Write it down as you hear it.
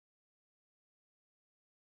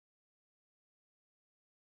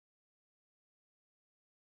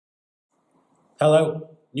Hello,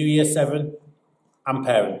 New Year 7 and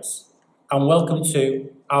parents, and welcome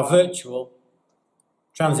to our virtual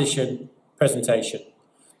transition presentation.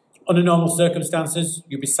 Under normal circumstances,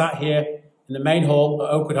 you'll be sat here in the main hall at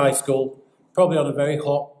Oakwood High School, probably on a very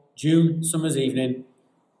hot June summer's evening,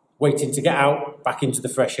 waiting to get out back into the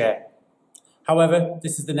fresh air. However,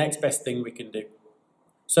 this is the next best thing we can do.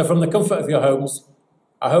 So from the comfort of your homes,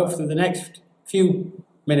 I hope through the next few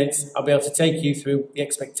minutes I'll be able to take you through the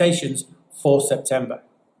expectations for September.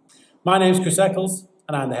 My name's Chris Eccles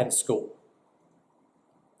and I'm the head of school.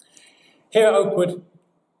 Here at Oakwood,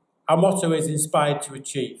 our motto is inspired to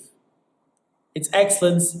achieve. It's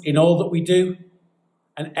excellence in all that we do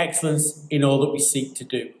and excellence in all that we seek to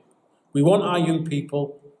do. We want our young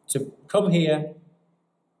people to come here,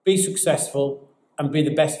 be successful and be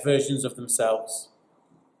the best versions of themselves.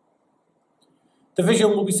 The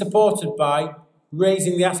vision will be supported by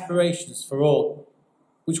raising the aspirations for all,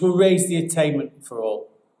 which will raise the attainment for all.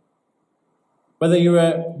 Whether you're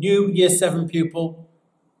a new Year 7 pupil,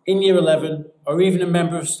 in Year 11, or even a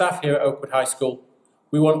member of staff here at Oakwood High School,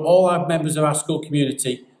 we want all our members of our school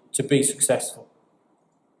community to be successful.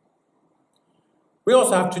 We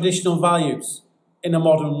also have traditional values in a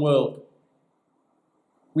modern world.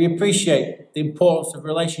 We appreciate the importance of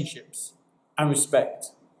relationships and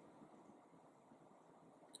respect.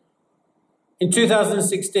 In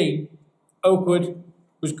 2016, Oakwood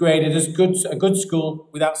was graded as a good school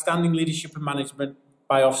with outstanding leadership and management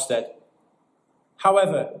by Ofsted.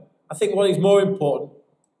 However, I think what is more important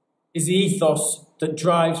is the ethos that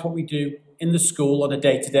drives what we do in the school on a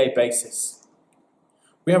day-to-day basis.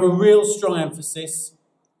 We have a real strong emphasis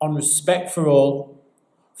on respect for all,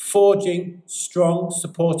 forging strong,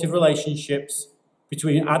 supportive relationships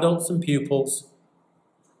between adults and pupils,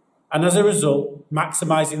 and as a result,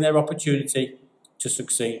 maximising their opportunity to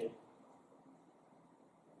succeed.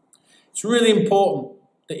 It's really important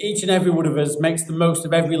that each and every one of us makes the most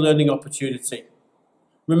of every learning opportunity,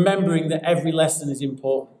 remembering that every lesson is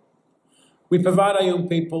important. We provide our young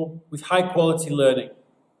people with high quality learning,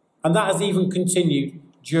 and that has even continued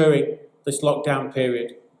during this lockdown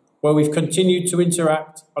period, where we've continued to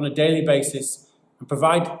interact on a daily basis and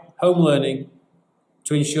provide home learning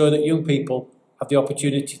to ensure that young people have the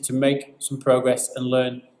opportunity to make some progress and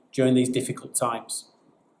learn during these difficult times.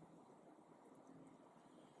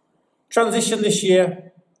 Transition this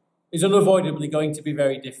year is unavoidably going to be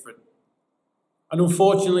very different. And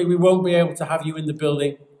unfortunately, we won't be able to have you in the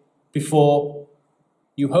building before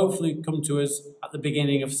you hopefully come to us at the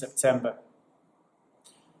beginning of September.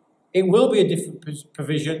 It will be a different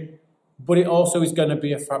provision, but it also is going to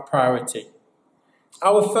be a priority.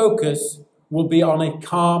 Our focus will be on a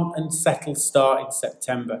calm and settled start in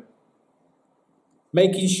September,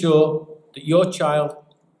 making sure that your child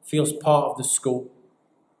feels part of the school,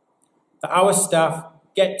 that our staff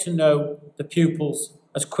get to know the pupils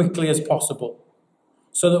as quickly as possible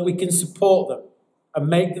so that we can support them and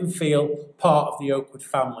make them feel part of the Oakwood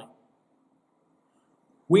family.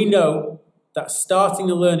 We know that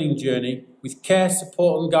starting a learning journey with care,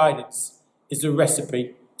 support and guidance is the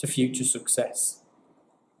recipe to future success.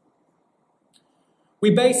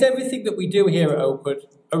 We base everything that we do here at Oakwood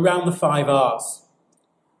around the 5 R's: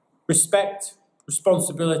 respect,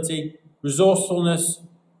 responsibility, resourcefulness,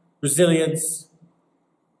 resilience,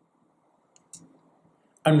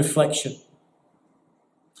 and reflection.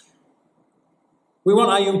 We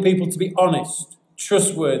want our young people to be honest,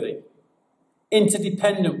 trustworthy,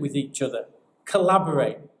 interdependent with each other,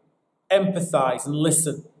 collaborate, empathise and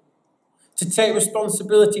listen, to take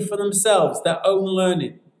responsibility for themselves, their own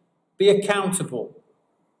learning, be accountable,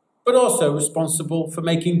 but also responsible for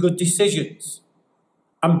making good decisions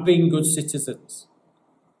and being good citizens.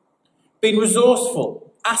 Being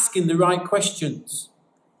resourceful, asking the right questions,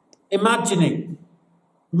 imagining,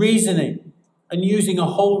 reasoning, and using a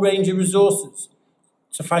whole range of resources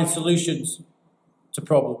to find solutions to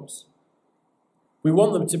problems. We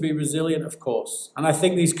want them to be resilient, of course, and I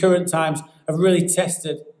think these current times have really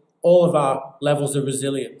tested all of our levels of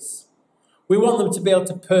resilience. We want them to be able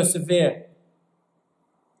to persevere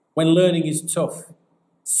when learning is tough,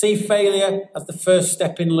 see failure as the first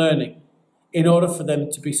step in learning in order for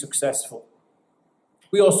them to be successful.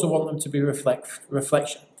 We also want them to be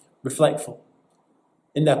reflectful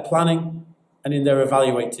in their planning and in their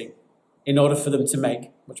evaluating in order for them to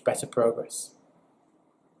make much better progress.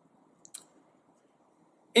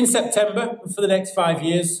 In September, and for the next 5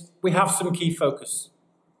 years, we have some key focus.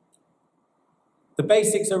 The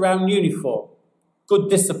basics around uniform, good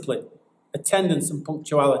discipline, attendance and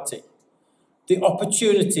punctuality, the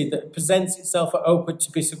opportunity that presents itself at Oakwood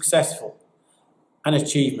to be successful, and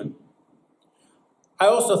achievement. I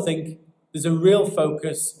also think there's a real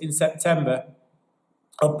focus in September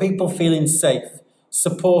on people feeling safe,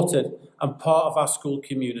 supported and part of our school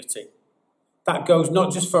community. That goes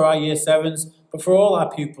not just for our Year 7s, but for all our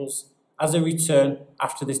pupils as they return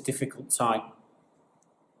after this difficult time.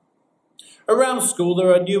 Around school,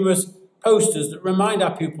 there are numerous posters that remind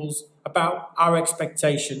our pupils about our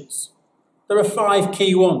expectations. There are 5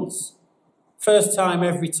 key ones. First time,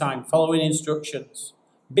 every time, following instructions,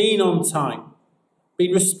 being on time,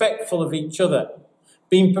 being respectful of each other,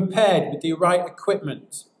 being prepared with the right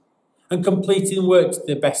equipment, and completing work to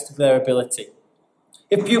the best of their ability.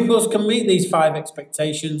 If pupils can meet these 5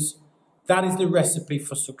 expectations, that is the recipe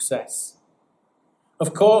for success.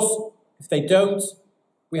 Of course, if they don't,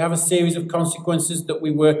 we have a series of consequences that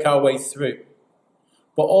we work our way through.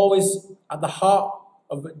 But always at the heart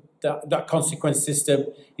of that consequence system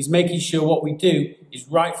is making sure what we do is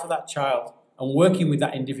right for that child and working with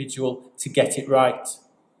that individual to get it right.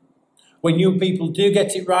 When young people do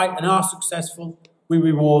get it right and are successful, we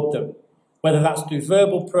reward them, whether that's through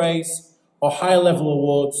verbal praise or higher level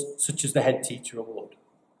awards such as the Head Teacher Award.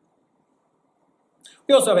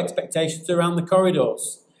 We also have expectations around the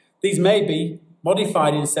corridors. These may be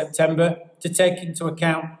modified in September to take into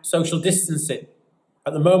account social distancing.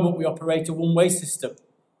 At the moment, we operate a one-way system.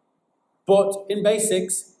 But in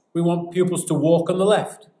basics, we want pupils to walk on the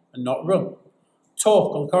left and not run.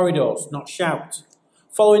 Talk on corridors, not shout.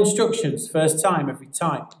 Follow instructions first time, every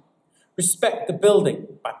time. Respect the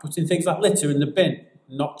building by putting things like litter in the bin,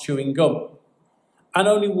 not chewing gum. And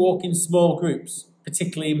only walk in small groups,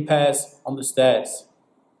 particularly in pairs on the stairs.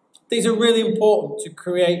 These are really important to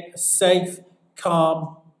create a safe,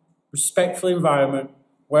 calm, respectful environment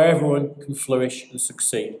where everyone can flourish and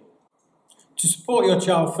succeed. To support your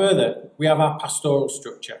child further, we have our pastoral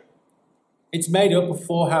structure. It's made up of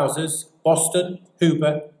 4 houses: Boston,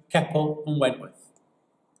 Hoober, Keppel and Wentworth.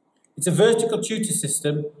 It's a vertical tutor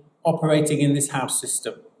system operating in this house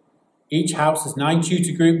system. Each house has 9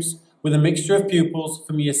 tutor groups with a mixture of pupils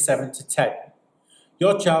from years 7 to 10.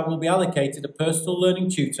 Your child will be allocated a personal learning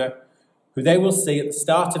tutor who they will see at the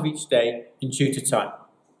start of each day in tutor time.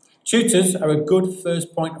 Tutors are a good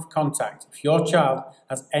first point of contact if your child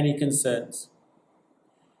has any concerns.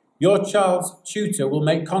 Your child's tutor will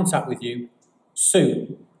make contact with you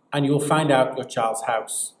soon and you will find out your child's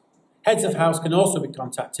house. Heads of house can also be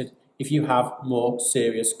contacted if you have more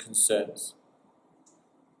serious concerns.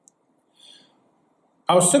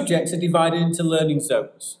 Our subjects are divided into learning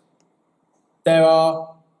zones. There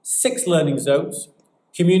are 6 learning zones: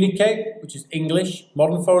 Communicate, which is English,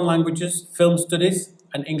 modern foreign languages, film studies,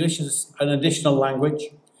 and English as an additional language.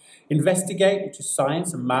 Investigate, which is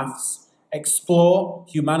science and maths. Explore,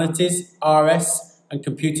 humanities, RS, and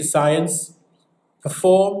computer science.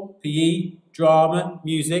 Perform, PE, drama,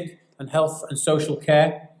 music, and health and social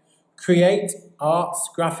care. Create, arts,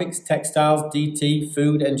 graphics, textiles, DT,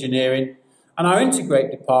 food, engineering. And our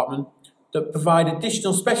Integrate department that provide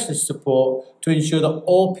additional specialist support to ensure that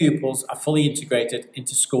all pupils are fully integrated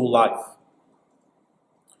into school life.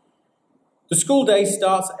 The school day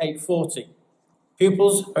starts at 8:40.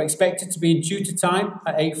 Pupils are expected to be in tutor time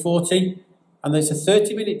at 8:40, and there's a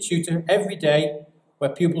 30-minute tutor every day where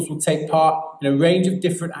pupils will take part in a range of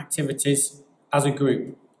different activities as a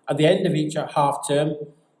group. At the end of each half term,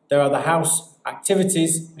 there are the house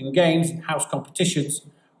activities and games and house competitions,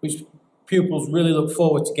 which pupils really look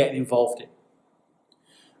forward to getting involved in.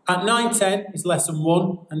 At 9:10 is lesson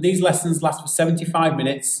 1, and these lessons last for 75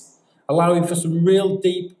 minutes, allowing for some real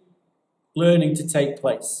deep learning to take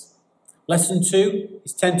place. Lesson 2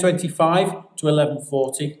 is 10:25 to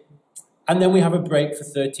 11:40, and then we have a break for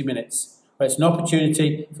 30 minutes, where it's an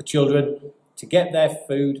opportunity for children to get their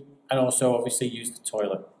food and also obviously use the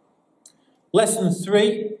toilet. Lesson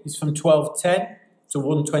 3 is from 12:10 to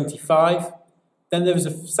 1:25. Then there is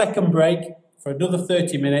a second break for another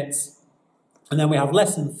 30 minutes. And then we have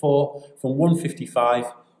lesson 4 from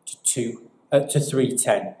 1:55 to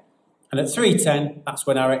 3:10. And at 3:10, that's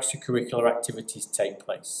when our extracurricular activities take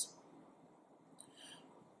place.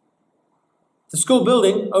 The school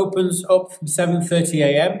building opens up from 7:30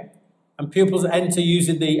 a.m. and pupils enter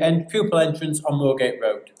using the pupil entrance on Moorgate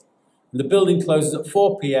Road. And the building closes at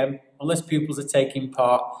 4 p.m. unless pupils are taking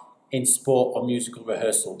part in sport or musical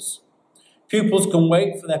rehearsals. Pupils can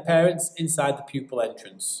wait for their parents inside the pupil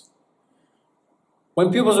entrance.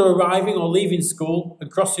 When pupils are arriving or leaving school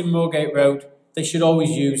and crossing Moorgate Road, they should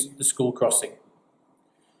always use the school crossing.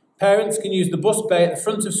 Parents can use the bus bay at the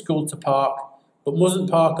front of school to park, but mustn't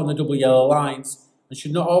park on the double yellow lines and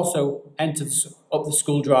should not also enter up the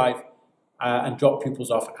school drive and drop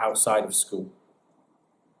pupils off outside of school.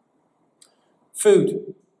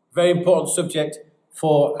 Food, very important subject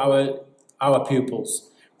for our our pupils.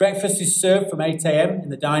 Breakfast is served from 8 a.m. in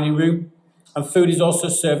the dining room, and food is also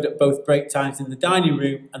served at both break times in the dining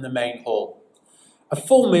room and the main hall. A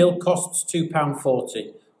full meal costs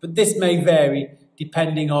 £2.40, but this may vary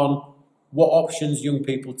depending on what options young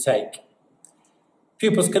people take.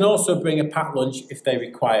 Pupils can also bring a packed lunch if they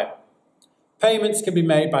require. Payments can be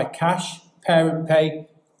made by cash, parent pay,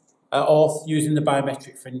 or using the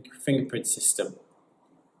biometric fingerprint system.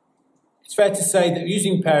 It's fair to say that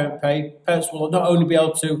using parent pay, parents will not only be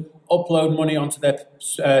able to upload money onto their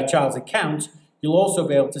child's account, you'll also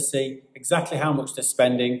be able to see exactly how much they're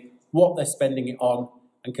spending, what they're spending it on,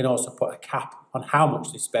 and can also put a cap on how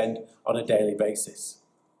much they spend on a daily basis.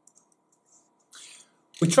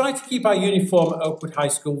 We try to keep our uniform at Oakwood High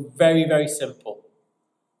School very, very simple.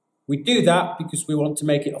 We do that because we want to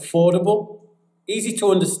make it affordable, easy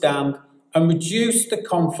to understand, and reduce the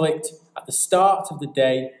conflict at the start of the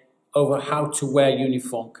day over how to wear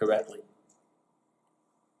uniform correctly.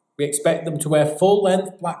 We expect them to wear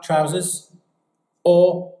full-length black trousers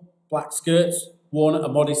or black skirts worn at a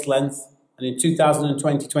modest length, and in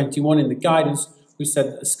 2020-21 in the guidance we said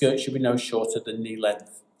that the skirt should be no shorter than knee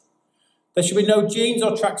length. There should be no jeans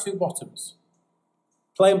or tracksuit bottoms.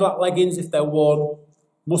 Plain black leggings, if they're worn,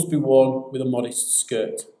 must be worn with a modest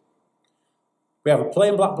skirt. We have a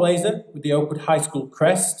plain black blazer with the Oakwood High School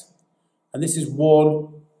crest, and this is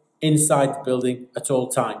worn inside the building at all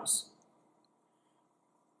times.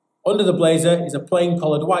 Under the blazer is a plain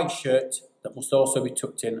collared white shirt that must also be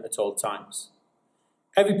tucked in at all times.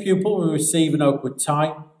 Every pupil will receive an Oakwood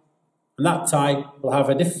tie, and that tie will have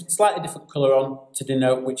a slightly different colour on to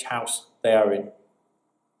denote which house they are in.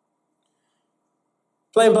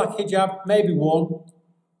 Plain black hijab may be worn,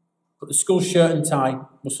 but the school shirt and tie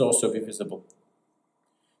must also be visible.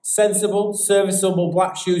 Sensible, serviceable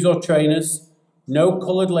black shoes or trainers, no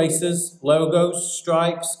coloured laces, logos,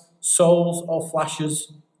 stripes, soles or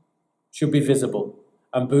flashes should be visible,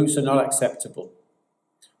 and boots are not acceptable.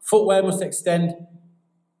 Footwear must extend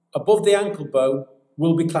above the ankle bone,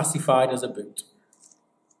 will be classified as a boot.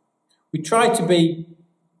 We try to be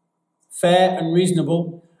fair and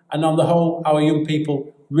reasonable, and on the whole, our young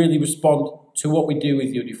people really respond to what we do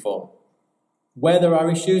with uniform. Where there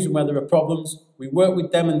are issues and where there are problems, we work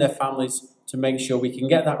with them and their families to make sure we can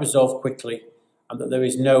get that resolved quickly and that there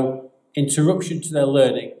is no interruption to their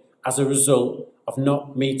learning as a result of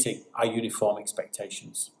not meeting our uniform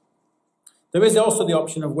expectations. There is also the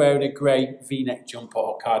option of wearing a grey V-neck jumper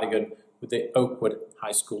or cardigan with the Oakwood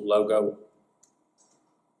High School logo.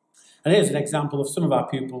 And here's an example of some of our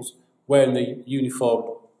pupils wearing the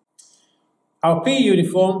uniform. Our PE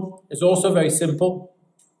uniform is also very simple.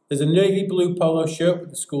 There's a navy blue polo shirt with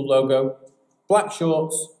the school logo, black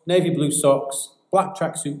shorts, navy blue socks, black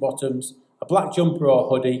tracksuit bottoms, a black jumper or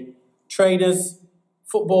hoodie, trainers.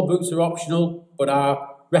 Football boots are optional but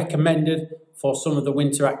are recommended for some of the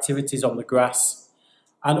winter activities on the grass.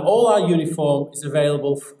 And all our uniform is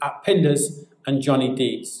available at Pinder's and Johnny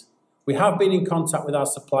D's. We have been in contact with our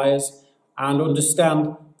suppliers and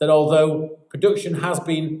understand that although production has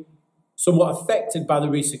been somewhat affected by the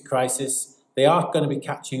recent crisis, they are going to be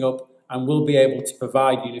catching up and will be able to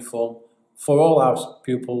provide uniform for all our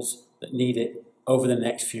pupils that need it over the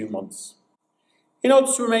next few months. In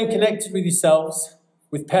order to remain connected with yourselves,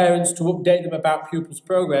 with parents to update them about pupils'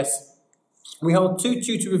 progress, we hold 2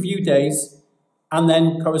 tutor review days and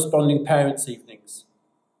then corresponding parents' evenings.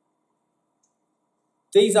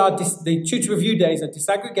 The tutor review days are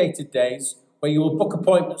disaggregated days where you will book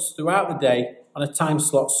appointments throughout the day on a time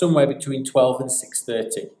slot somewhere between 12 and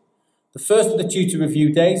 6:30. The first of the tutor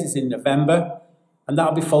review days is in November, and that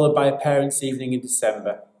will be followed by a parents' evening in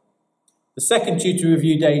December. The second tutor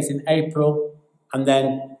review day is in April, and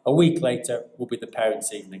then a week later will be the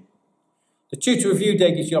parents' evening. The tutor review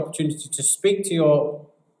day gives you the opportunity to speak to your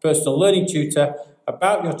personal learning tutor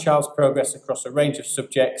about your child's progress across a range of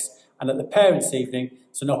subjects, and at the parents' evening,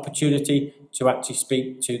 it's an opportunity to actually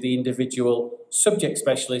speak to the individual subject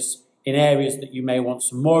specialists in areas that you may want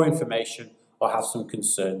some more information or have some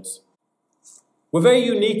concerns. We're very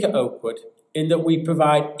unique at Oakwood in that we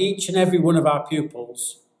provide each and every one of our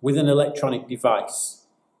pupils with an electronic device.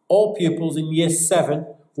 All pupils in Year 7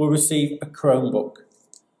 will receive a Chromebook.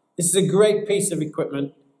 This is a great piece of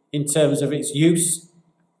equipment in terms of its use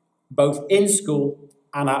both in school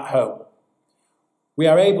and at home. We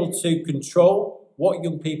are able to control what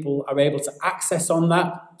young people are able to access on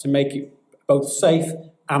that to make it both safe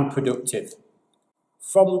and productive.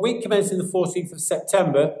 From the week commencing the 14th of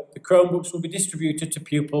September, the Chromebooks will be distributed to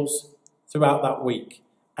pupils throughout that week,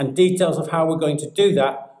 and details of how we're going to do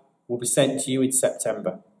that will be sent to you in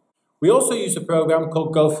September. We also use a program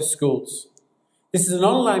called Go for Schools. This is an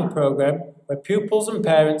online programme where pupils and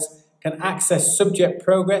parents can access subject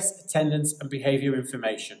progress, attendance and behaviour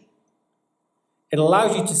information. It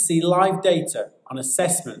allows you to see live data on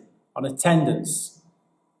assessment, on attendance,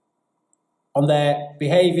 on their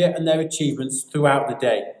behaviour and their achievements throughout the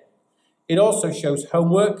day. It also shows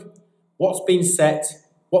homework, what's been set,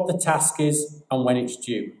 what the task is and when it's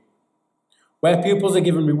due. Where pupils are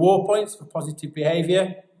given reward points for positive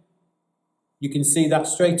behaviour, you can see that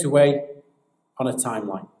straight away on a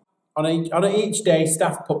timeline. On each day,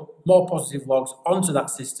 staff put more positive logs onto that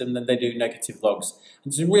system than they do negative logs.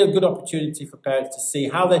 And it's a real good opportunity for parents to see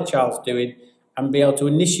how their child's doing and be able to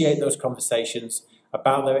initiate those conversations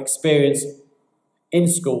about their experience in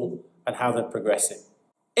school and how they're progressing.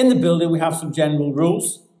 In the building, we have some general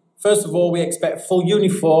rules. First of all, we expect full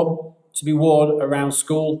uniform to be worn around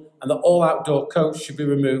school and that all outdoor coats should be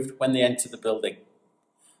removed when they enter the building.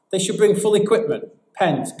 They should bring full equipment,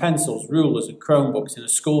 pens, pencils, rulers and Chromebooks in a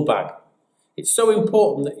school bag. It's so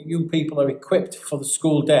important that young people are equipped for the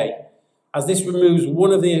school day, as this removes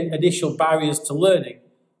one of the initial barriers to learning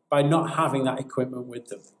by not having that equipment with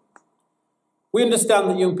them. We understand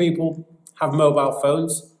that young people have mobile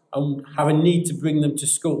phones and have a need to bring them to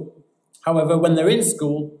school. However, when they're in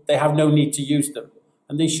school, they have no need to use them,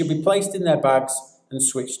 and these should be placed in their bags and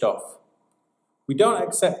switched off. We don't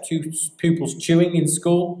accept pupils chewing in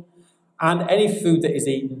school, and any food that is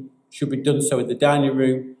eaten should be done so in the dining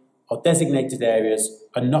room or designated areas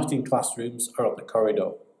and not in classrooms or on the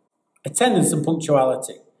corridor. Attendance and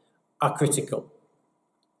punctuality are critical.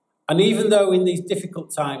 And even though in these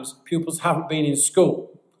difficult times pupils haven't been in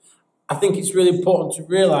school, I think it's really important to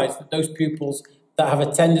realise that those pupils that have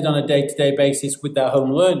attended on a day-to-day basis with their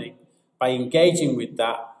home learning, by engaging with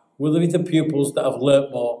that, will be the pupils that have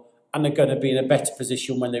learnt more and are going to be in a better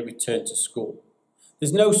position when they return to school.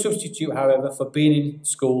 There's no substitute, however, for being in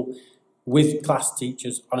school with class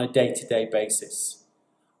teachers on a day-to-day basis.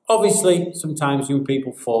 Obviously, sometimes young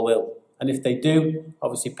people fall ill, and if they do,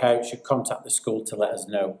 obviously parents should contact the school to let us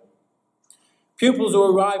know. Pupils who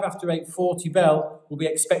arrive after 8:40 bell will be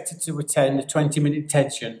expected to attend a 20-minute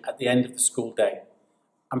detention at the end of the school day,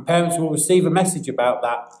 and parents will receive a message about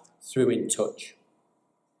that through In Touch.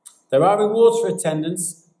 There are rewards for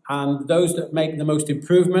attendance, and those that make the most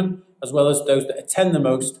improvement, as well as those that attend the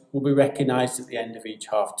most, will be recognised at the end of each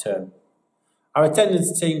half term. Our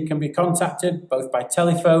attendance team can be contacted both by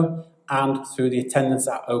telephone and through the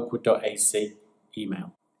attendance@oakwood.ac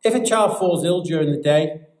email. If a child falls ill during the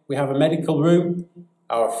day, we have a medical room,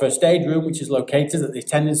 our first aid room, which is located at the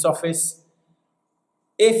attendance office.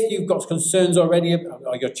 If you've got concerns already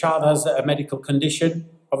or your child has a medical condition,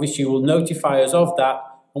 obviously you will notify us of that,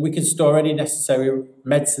 and we can store any necessary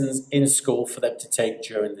medicines in school for them to take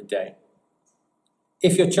during the day.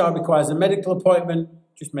 If your child requires a medical appointment,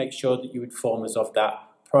 just make sure that you inform us of that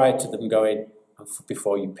prior to them going and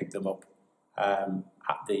before you pick them up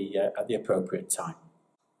at the appropriate time.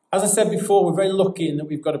 As I said before, we're very lucky in that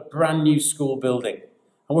we've got a brand new school building,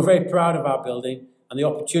 and we're very proud of our building and the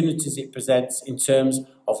opportunities it presents in terms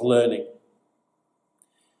of learning.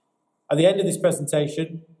 At the end of this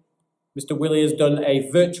presentation, Mr. Willie has done a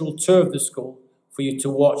virtual tour of the school for you to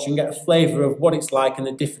watch and get a flavour of what it's like in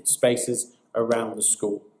the different spaces around the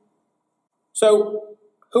school. So,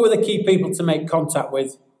 who are the key people to make contact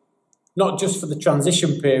with, not just for the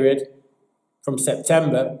transition period from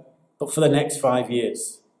September, but for the next 5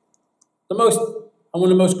 years? One of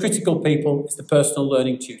the most critical people is the personal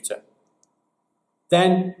learning tutor.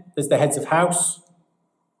 Then there's the heads of house.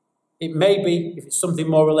 It may be, if it's something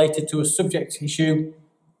more related to a subject issue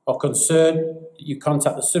or concern, that you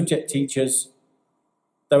contact the subject teachers.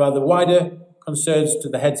 There are the wider concerns to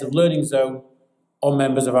the heads of learning zone or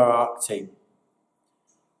members of our ARC team.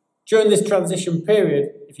 During this transition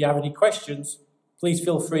period, if you have any questions, please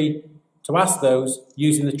feel free to ask those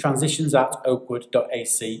using the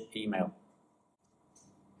transitions@oakwood.ac email.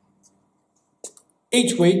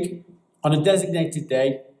 Each week, on a designated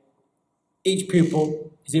day, each pupil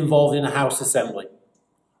is involved in a house assembly.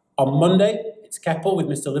 On Monday, it's Keppel with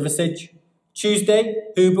Mr. Liversidge. Tuesday,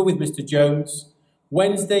 Hoover with Mr. Jones.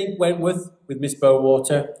 Wednesday, Wentworth with Miss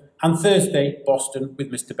Bowater. And Thursday, Boston with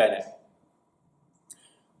Mr. Bennett.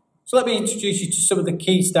 So let me introduce you to some of the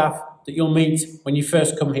key staff that you'll meet when you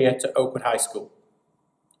first come here to Oakwood High School.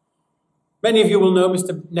 Many of you will know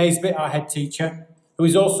Mr. Naisbitt, our head teacher, who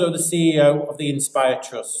is also the CEO of the Inspire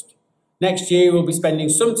Trust. Next year, we'll be spending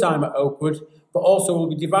some time at Oakwood, but also will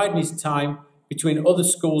be dividing his time between other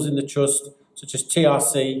schools in the Trust, such as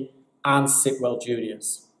TRC and Sitwell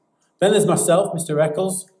Juniors. Then there's myself, Mr.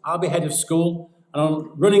 Eccles. I'll be head of school and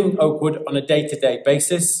I'm running Oakwood on a day-to-day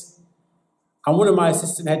basis. And one of my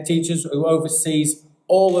assistant head teachers who oversees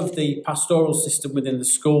all of the pastoral system within the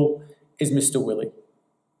school is Mr. Willie.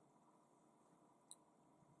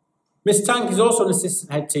 Miss Tank is also an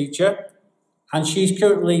assistant head teacher, and she's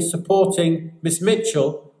currently supporting Miss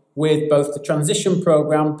Mitchell with both the transition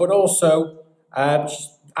programme, but also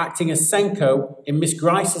acting as Senko in Miss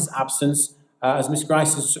Grice's absence, as Miss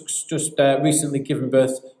Grice has just recently given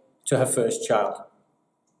birth to her first child.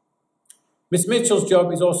 Miss Mitchell's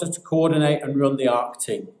job is also to coordinate and run the ARC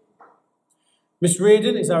team. Miss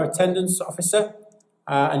Reardon is our attendance officer,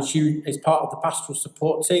 and she is part of the pastoral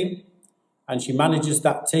support team, and she manages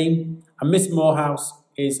that team. And Miss Morehouse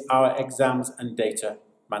is our exams and data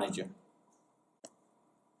manager.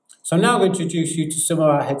 So now I'm going to introduce you to some of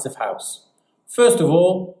our heads of house. First of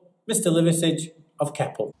all, Mr. Liversidge of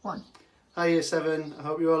Keppel. Hi Year 7, I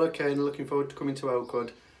hope you're all okay and looking forward to coming to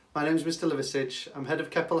Oakwood. My name's Mr. Liversidge, I'm head of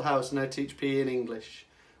Keppel House and I teach PE and English.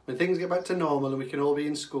 When things get back to normal and we can all be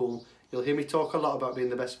in school, you'll hear me talk a lot about being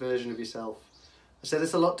the best version of yourself. I say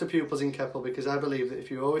this a lot to pupils in Keppel because I believe that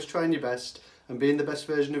if you're always trying your best and being the best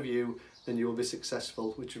version of you, then you will be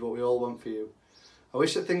successful, which is what we all want for you. I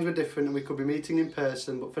wish that things were different and we could be meeting in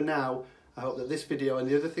person, but for now, I hope that this video and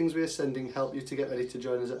the other things we are sending help you to get ready to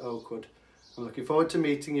join us at Oakwood. I'm looking forward to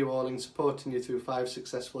meeting you all and supporting you through 5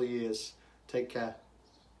 successful years. Take care.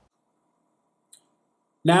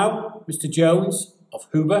 Now, Mr. Jones of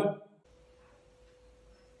Huber.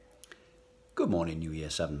 Good morning, New Year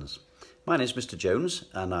 7s. My name is Mr. Jones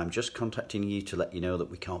and I'm just contacting you to let you know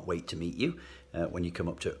that we can't wait to meet you when you come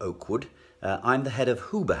up to Oakwood. I'm the head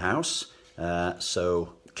of Huber House,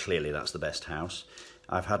 so clearly that's the best house.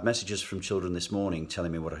 I've had messages from children this morning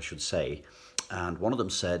telling me what I should say, and one of them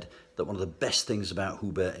said that one of the best things about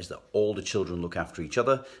Huber is that all the children look after each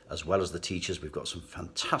other as well as the teachers. We've got some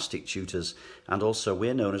fantastic tutors, and also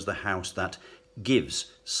we're known as the house that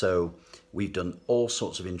gives. So we've done all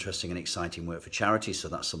sorts of interesting and exciting work for charity, so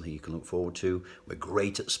that's something you can look forward to. We're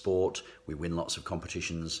great at sport, we win lots of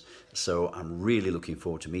competitions, so I'm really looking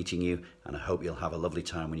forward to meeting you, and I hope you'll have a lovely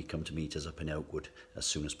time when you come to meet us up in Oakwood as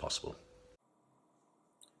soon as possible.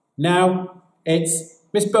 Now it's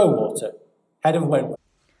Miss Bowater, head of Wentworth.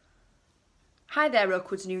 Hi there,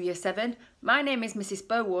 Oakwoods New Year 7. My name is Mrs.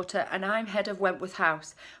 Bowater and I'm head of Wentworth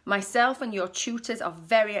House. Myself and your tutors are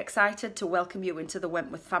very excited to welcome you into the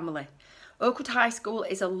Wentworth family. Oakwood High School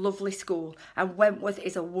is a lovely school and Wentworth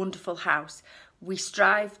is a wonderful house. We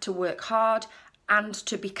strive to work hard and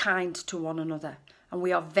to be kind to one another, and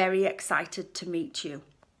we are very excited to meet you.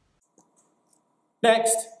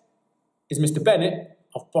 Next is Mr. Bennett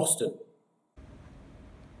of Boston.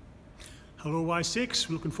 Hello Y6,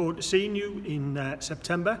 we're looking forward to seeing you in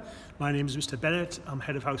September. My name is Mr. Bennett, I'm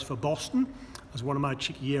head of house for Boston. As one of my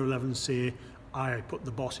cheeky Year 11s say, I put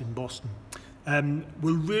the boss in Boston.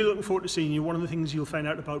 We're really looking forward to seeing you. One of the things you'll find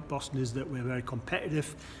out about Boston is that we're very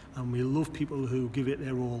competitive and we love people who give it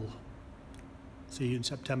their all. See you in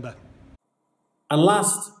September. And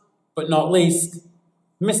last but not least,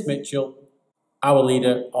 Miss Mitchell, our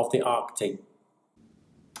leader of the ARC team.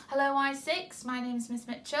 Hello Y6, my name is Miss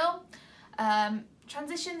Mitchell.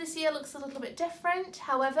 Transition this year looks a little bit different,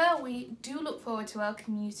 however we do look forward to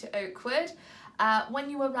welcoming you to Oakwood. When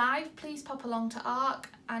you arrive, please pop along to ARC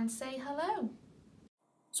and say hello.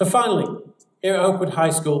 So finally, here at Oakwood High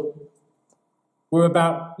School, we're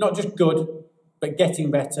about not just good, but getting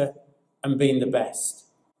better and being the best.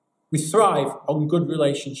 We thrive on good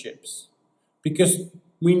relationships because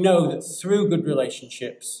we know that through good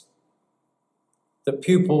relationships, that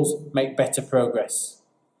pupils make better progress.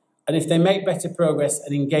 And if they make better progress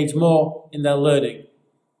and engage more in their learning,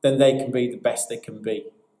 then they can be the best they can be.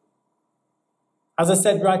 As I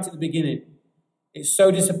said right at the beginning, it's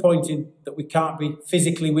so disappointing that we can't be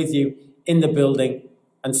physically with you in the building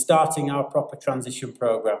and starting our proper transition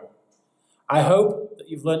programme. I hope that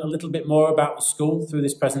you've learned a little bit more about the school through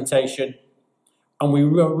this presentation, and we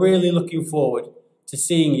are really looking forward to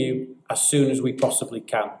seeing you as soon as we possibly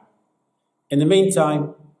can. In the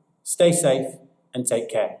meantime, stay safe and take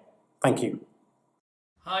care. Thank you.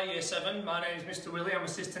 Hi Year 7, my name is Mr. Willie, I'm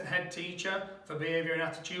Assistant Head Teacher for Behaviour and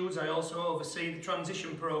Attitudes. I also oversee the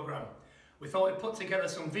transition programme. We thought we'd put together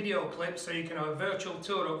some video clips so you can have a virtual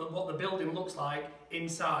tour of what the building looks like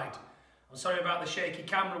inside. I'm sorry about the shaky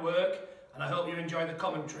camera work and I hope you enjoy the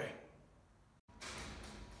commentary.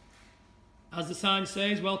 As the sign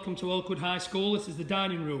says, welcome to Oakwood High School. This is the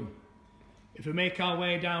dining room. If we make our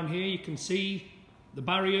way down here, you can see the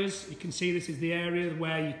barriers. You can see this is the area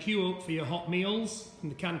where you queue up for your hot meals, and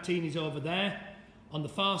the canteen is over there. On the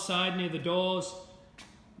far side near the doors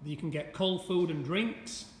you can get cold food and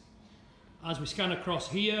drinks. As we scan across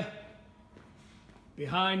here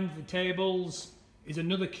Behind the tables is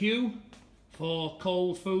another queue for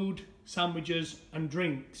cold food, sandwiches and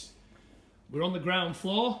drinks. We're on the ground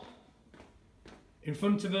floor. In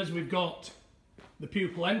front of us we've got the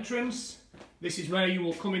pupil entrance. This is where you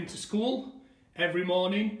will come into school every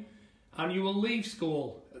morning and you will leave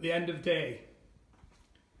school at the end of day.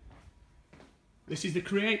 This is the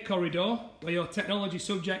Create corridor where your technology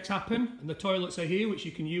subjects happen, and the toilets are here which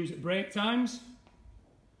you can use at break times.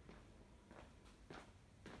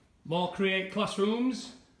 More Create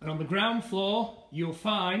classrooms, and on the ground floor you'll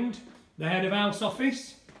find the head of house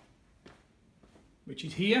office, which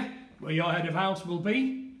is here where your head of house will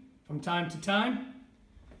be from time to time.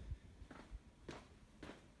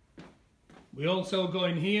 We also go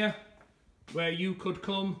in here where you could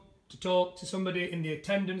come to talk to somebody in the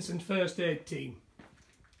attendance and first aid team.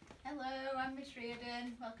 Hello, I'm Miss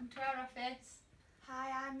Reardon. Welcome to our office. Hi,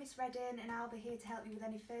 I'm Miss Reddon and I'll be here to help you with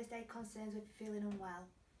any first aid concerns if you're feeling unwell.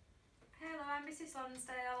 Hello, I'm Mrs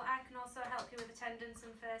Lonsdale. I can also help you with attendance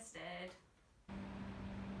and first aid.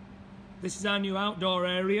 This is our new outdoor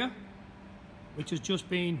area, which has just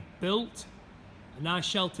been built. A nice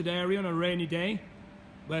sheltered area on a rainy day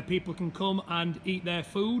where people can come and eat their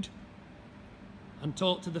food and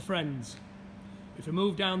talk to the friends. If we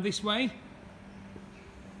move down this way,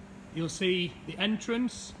 you'll see the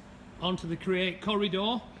entrance onto the Create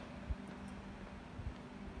corridor.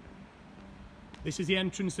 This is the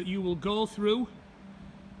entrance that you will go through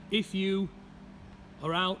if you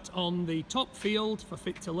are out on the top field for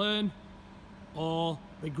Fit to Learn or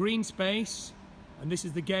the green space, and this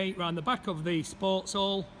is the gate round the back of the sports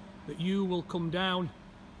hall that you will come down,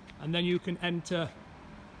 and then you can enter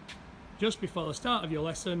just before the start of your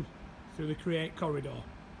lesson through the Create corridor.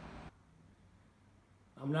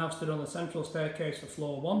 I'm now stood on the central staircase for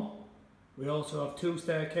floor 1. We also have 2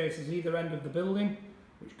 staircases either end of the building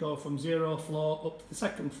which go from 0 floor up to the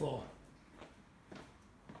 2nd floor.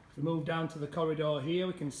 If we move down to the corridor here,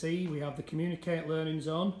 we can see we have the Communicate Learning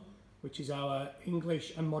Zone, which is our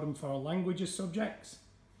English and Modern Foreign Languages subjects.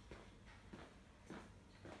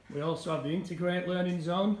 We also have the Integrate Learning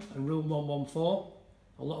Zone and Room 114.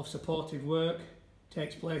 A lot of supportive work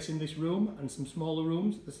takes place in this room and some smaller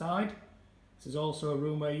rooms at the side. This is also a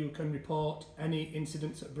room where you can report any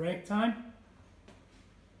incidents at break time.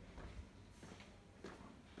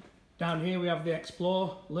 Down here we have the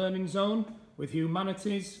Explore Learning Zone with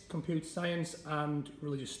humanities, computer science and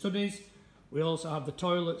religious studies. We also have the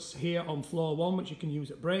toilets here on floor 1 which you can use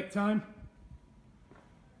at break time.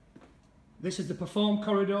 This is the Perform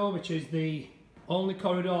corridor, which is the only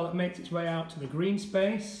corridor that makes its way out to the green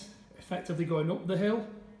space, effectively going up the hill.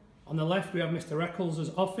 On the left we have Mr Eccles'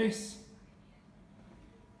 office.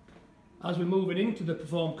 As we're moving into the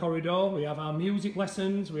Perform corridor, we have our music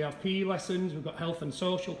lessons, we have PE lessons, we've got health and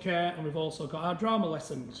social care, and we've also got our drama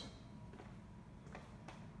lessons.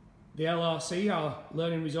 The LRC, our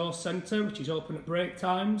Learning Resource Centre, which is open at break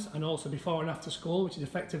times and also before and after school, which is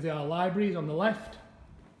effectively our libraries on the left.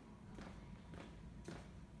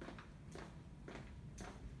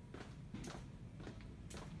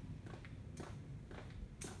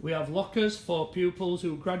 We have lockers for pupils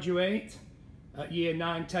who graduate at year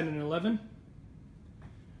 9, 10 and 11.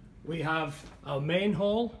 We have our main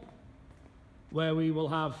hall where we will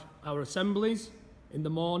have our assemblies in the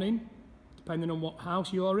morning, depending on what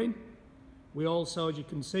house you're in. We also, as you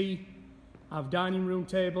can see, have dining room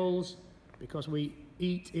tables because we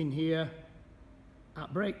eat in here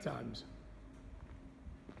at break times.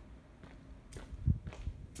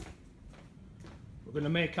 We're going to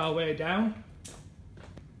make our way down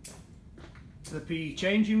to the PE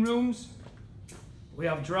changing rooms. We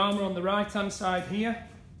have drama on the right hand side here,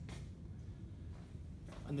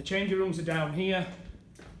 and the changing rooms are down here,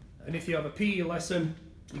 and if you have a PE lesson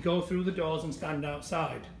you go through the doors and stand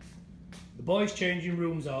outside. The boys changing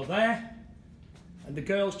rooms are there and the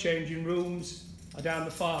girls changing rooms are down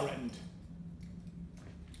the far end.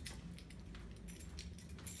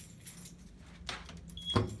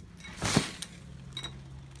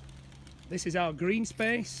 This is our green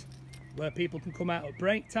space where people can come out at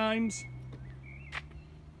break times.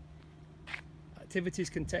 Activities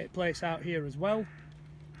can take place out here as well,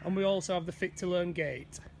 and we also have the Fit to Learn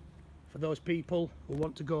gate for those people who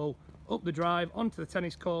want to go up the drive onto the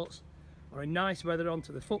tennis courts or in nice weather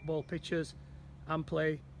onto the football pitches and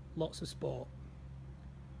play lots of sport.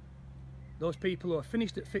 Those people who are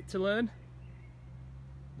finished at Fit to Learn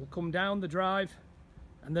will come down the drive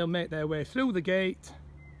and they'll make their way through the gate.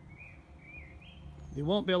 They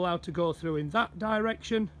won't be allowed to go through in that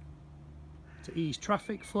direction to ease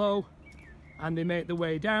traffic flow, and they make their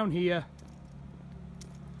way down here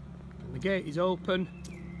and the gate is open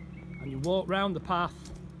and you walk round the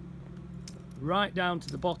path right down to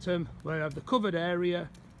the bottom where you have the covered area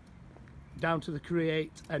down to the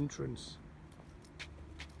create entrance.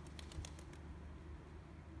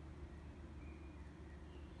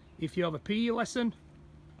 If you have a PE lesson,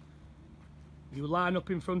 you line up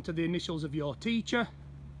in front of the initials of your teacher.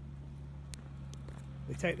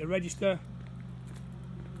 They take the register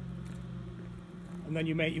and then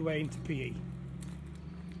you make your way into PE.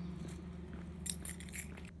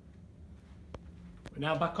 We're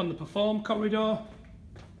now back on the perform corridor.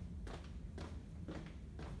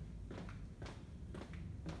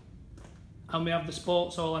 And we have the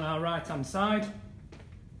sports hall on our right hand side.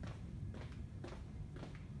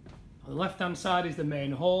 On the left hand side is the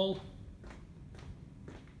main hall.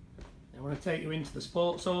 I want to take you into the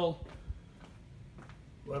sports hall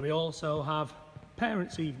where we also have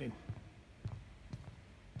parents' evening.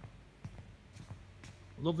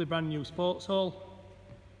 Lovely brand new sports hall,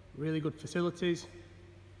 really good facilities.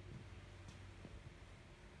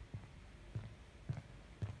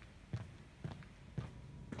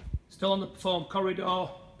 Still on the perform corridor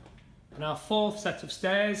and our fourth set of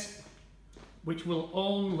stairs, which will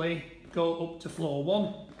only go up to floor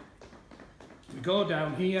 1. We go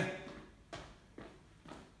down here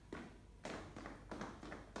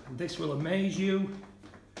and this will amaze you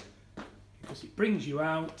because it brings you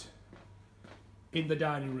out in the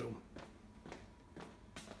dining room.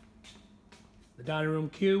 The dining room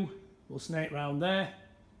queue will snake round there,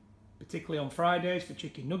 particularly on Fridays for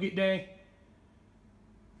Chicken Nugget Day.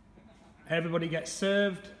 Everybody gets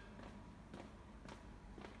served.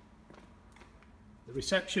 The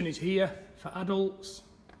reception is here for adults.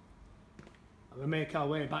 And we make our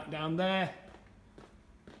way back down there.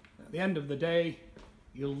 At the end of the day,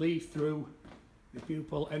 you'll leave through the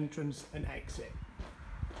pupil entrance and exit.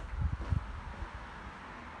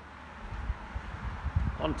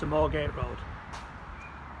 Onto Moorgate Road.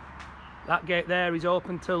 That gate there is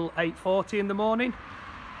open till 8:40 in the morning.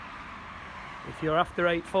 If you're after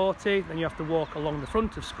 8:40, then you have to walk along the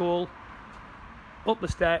front of school, up the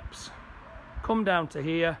steps, come down to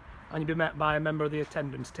here, and you'll be met by a member of the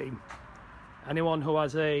attendance team. Anyone who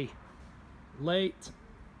has a late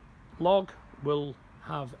log will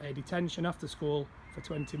have a detention after school for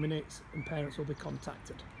 20 minutes and parents will be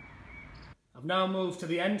contacted. I've now moved to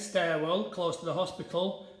the end stairwell close to the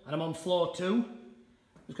hospital and I'm on floor 2. I'm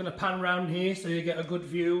just going to pan round here so you get a good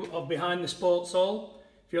view of behind the sports hall.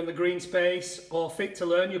 If you're on the green space or fit to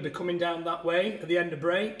learn, you'll be coming down that way at the end of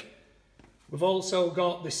break. We've also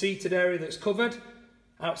got the seated area that's covered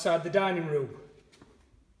outside the dining room.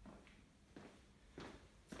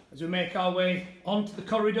 As we make our way onto the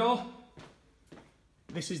corridor,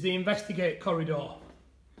 this is the investigate corridor.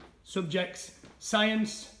 Subjects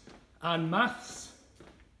science and maths.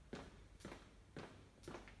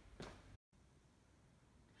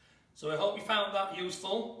 So I hope you found that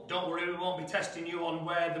useful. Don't worry, we won't be testing you on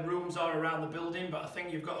where the rooms are around the building, but I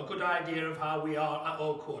think you've got a good idea of how we are at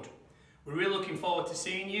Oakwood. We're really looking forward to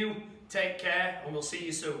seeing you. Take care and we'll see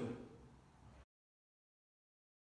you soon.